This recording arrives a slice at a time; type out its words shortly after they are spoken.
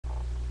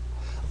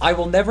I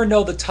will never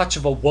know the touch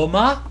of a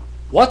woman.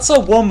 What's a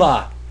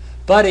woman?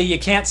 Buddy, you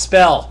can't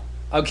spell.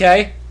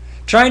 Okay?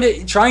 Trying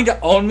to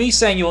own me,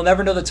 saying you will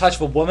never know the touch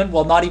of a woman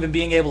while not even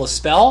being able to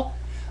spell.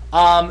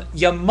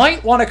 You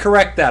might want to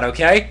correct that,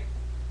 okay?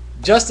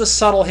 Just a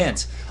subtle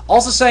hint.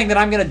 Also saying that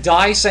I'm going to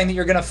die, saying that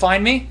you're going to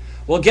find me.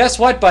 Well, guess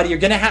what, buddy?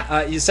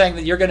 You're saying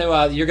that you're going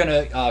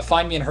to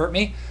find me and hurt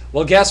me.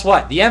 Well, guess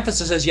what? The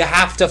emphasis is you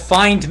have to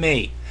find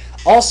me.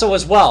 Also,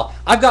 as well,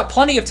 I've got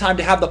plenty of time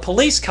to have the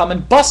police come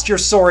and bust your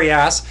sorry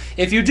ass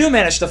if you do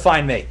manage to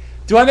find me.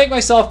 Do I make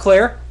myself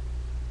clear?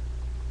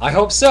 I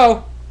hope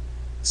so.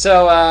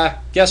 So,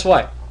 guess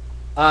what?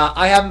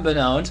 I haven't been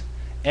owned,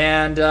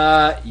 and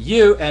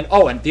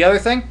and the other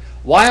thing,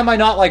 why am I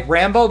not like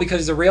Rambo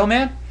because he's a real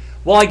man?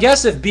 Well, I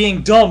guess if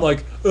being dumb,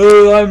 like,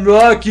 oh, I'm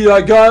Rocky,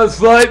 I gotta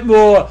fight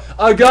more,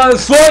 I gotta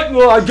fight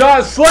more, I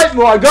gotta fight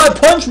more, I gotta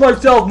punch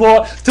myself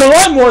more till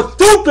I'm more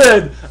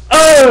stupid.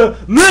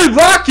 Me,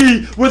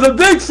 Rocky, with a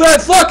big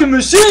fat fucking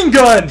machine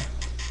gun.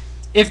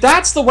 If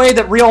that's the way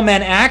that real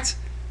men act,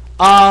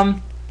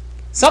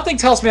 something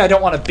tells me I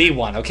don't want to be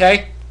one,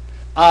 okay?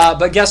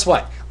 But guess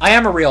what? I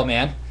am a real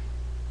man.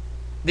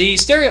 The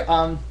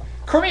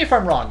correct me if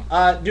I'm wrong.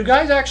 Do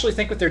guys actually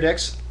think with their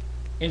dicks,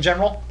 in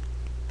general?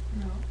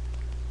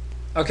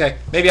 Okay,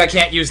 maybe I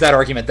can't use that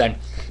argument then.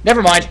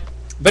 Never mind.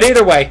 But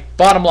either way,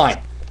 bottom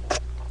line.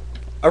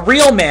 A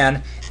real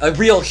man, a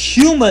real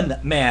human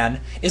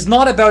man, is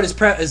not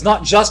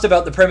just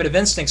about the primitive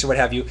instincts or what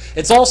have you.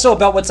 It's also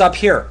about what's up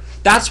here.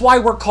 That's why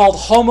we're called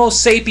Homo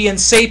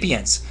sapiens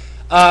sapiens.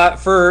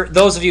 For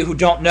those of you who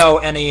don't know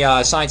any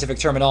scientific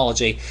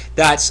terminology,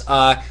 that's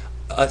a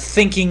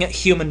thinking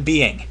human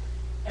being.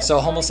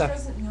 So Homo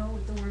sapiens. Doesn't know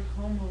what the word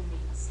homo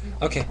means.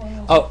 Okay.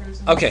 Oh,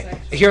 okay.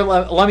 Here,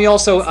 let me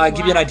also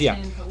give you an idea.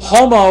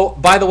 Homo,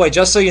 by the way,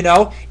 just so you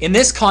know, in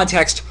this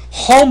context,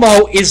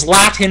 homo is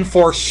Latin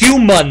for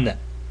human.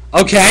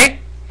 Okay?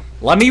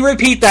 Let me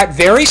repeat that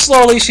very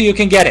slowly so you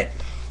can get it.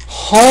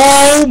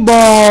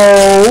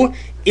 Homo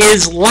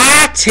is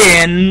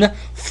Latin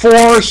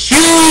for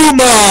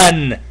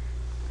human.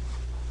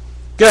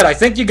 Good. I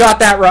think you got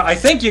that right. I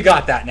think you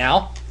got that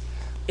now.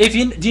 Do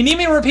you need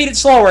me to repeat it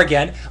slower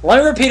again? Let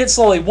me repeat it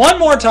slowly one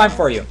more time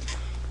for you.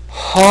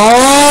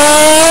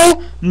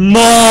 Homo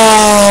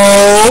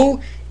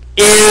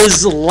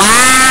is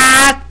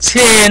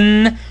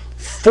Latin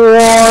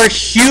for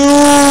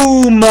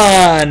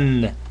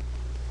human.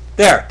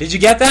 There. Did you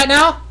get that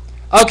now?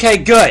 Okay,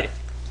 good.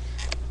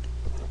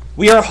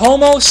 We are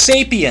Homo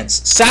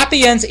sapiens.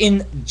 Sapiens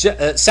in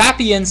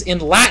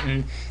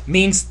Latin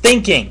means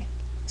thinking.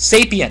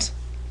 Sapient.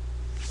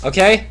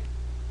 Okay?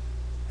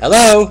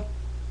 Hello?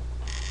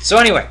 So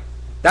anyway,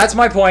 that's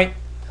my point.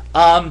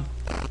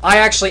 I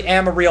actually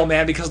am a real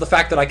man because of the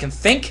fact that I can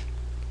think,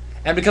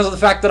 and because of the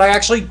fact that I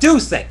actually do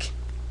think.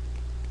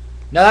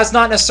 Now, that's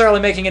not necessarily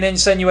making an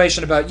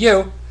insinuation about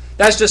you.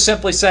 That's just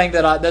simply saying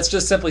that. That's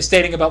just simply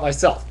stating about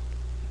myself.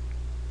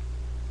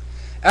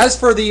 As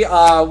for the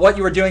what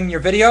you were doing in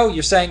your video,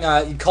 you're saying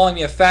you're calling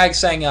me a fag,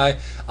 saying I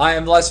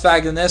am less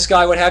fag than this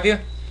guy, what have you.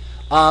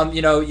 And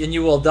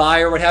you will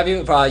die or what have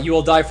you. You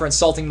will die for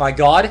insulting my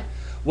God.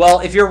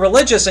 Well, if you're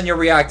religious and you're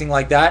reacting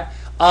like that,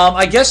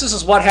 I guess this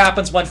is what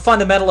happens when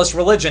fundamentalist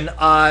religion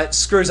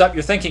screws up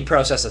your thinking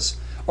processes,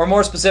 or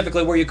more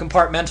specifically, where you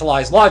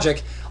compartmentalize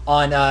logic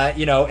on,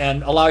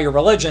 and allow your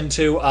religion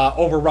to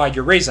override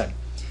your reason.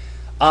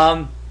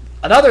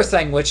 Another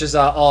thing which is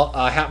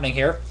happening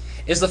here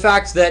is the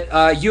fact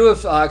that you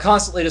have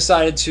constantly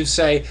decided to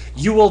say,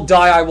 "You will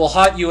die. I will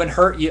hunt you and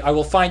hurt you. I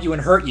will find you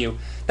and hurt you."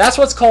 That's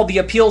what's called the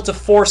appeal to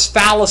force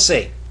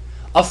fallacy.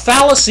 A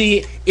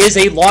fallacy is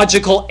a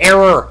logical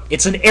error.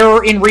 It's an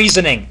error in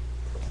reasoning.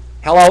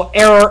 Hello,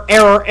 error,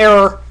 error,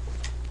 error.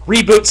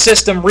 Reboot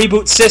system,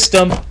 reboot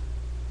system.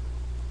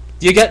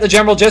 Do you get the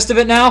general gist of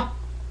it now?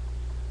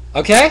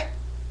 Okay?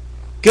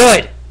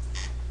 Good.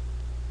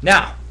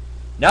 Now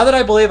that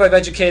I believe I've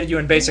educated you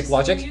in basic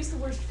logic. When they use the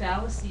word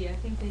fallacy, I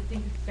think they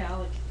think of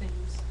phallic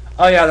things.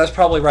 Oh yeah, that's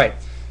probably right.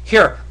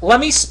 Here,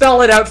 let me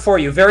spell it out for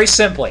you very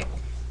simply.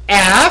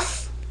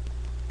 F-A-L-L-A-C-Y.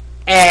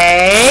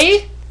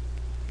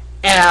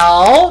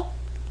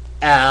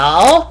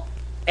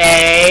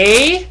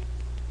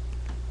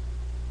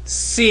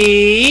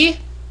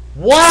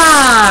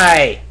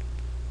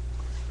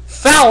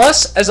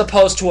 Phallus, as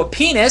opposed to a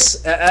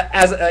penis,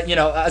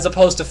 as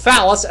opposed to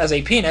phallus as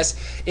a penis,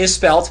 is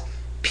spelled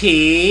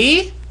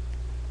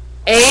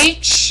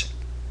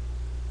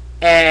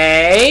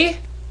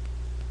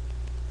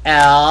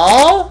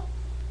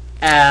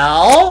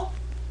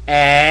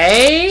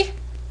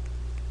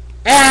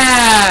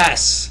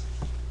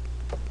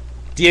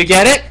Do you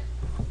get it?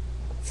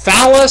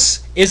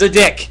 Phallus is a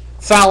dick.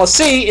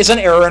 Fallacy is an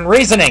error in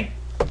reasoning.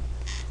 It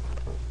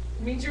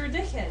means you're a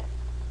dickhead.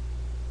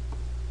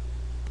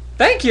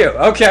 Thank you.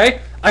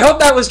 Okay. I hope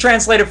that was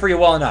translated for you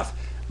well enough.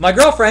 My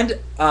girlfriend,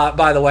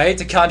 by the way,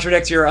 to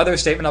contradict your other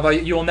statement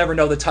about you will never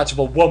know the touch of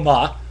a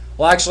woman.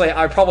 Well, actually,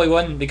 I probably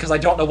wouldn't because I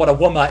don't know what a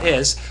woman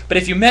is. But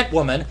if you meant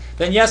woman,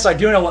 then yes, I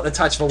do know what the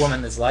touch of a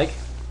woman is like.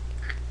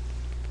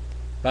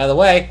 By the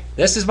way,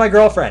 this is my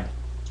girlfriend.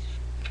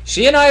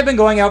 She and I have been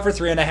going out for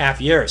 3.5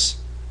 years.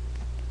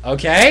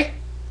 Okay?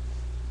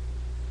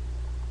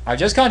 I've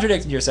just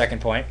contradicted your second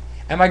point.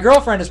 And my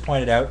girlfriend has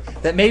pointed out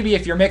that maybe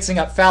if you're mixing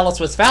up phallus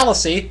with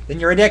fallacy,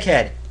 then you're a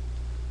dickhead.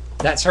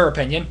 That's her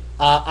opinion.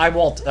 I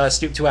won't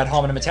stoop to ad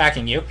hominem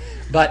attacking you.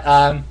 But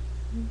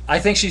I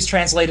think she's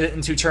translated it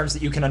into terms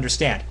that you can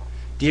understand.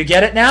 Do you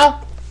get it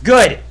now?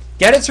 Good.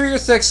 Get it through your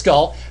thick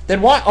skull.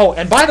 Then why? Oh,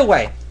 and by the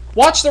way,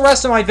 watch the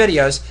rest of my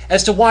videos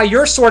as to why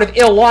your sort of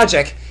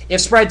illogic, if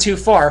spread too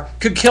far,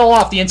 could kill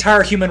off the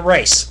entire human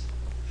race.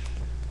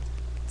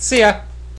 See ya.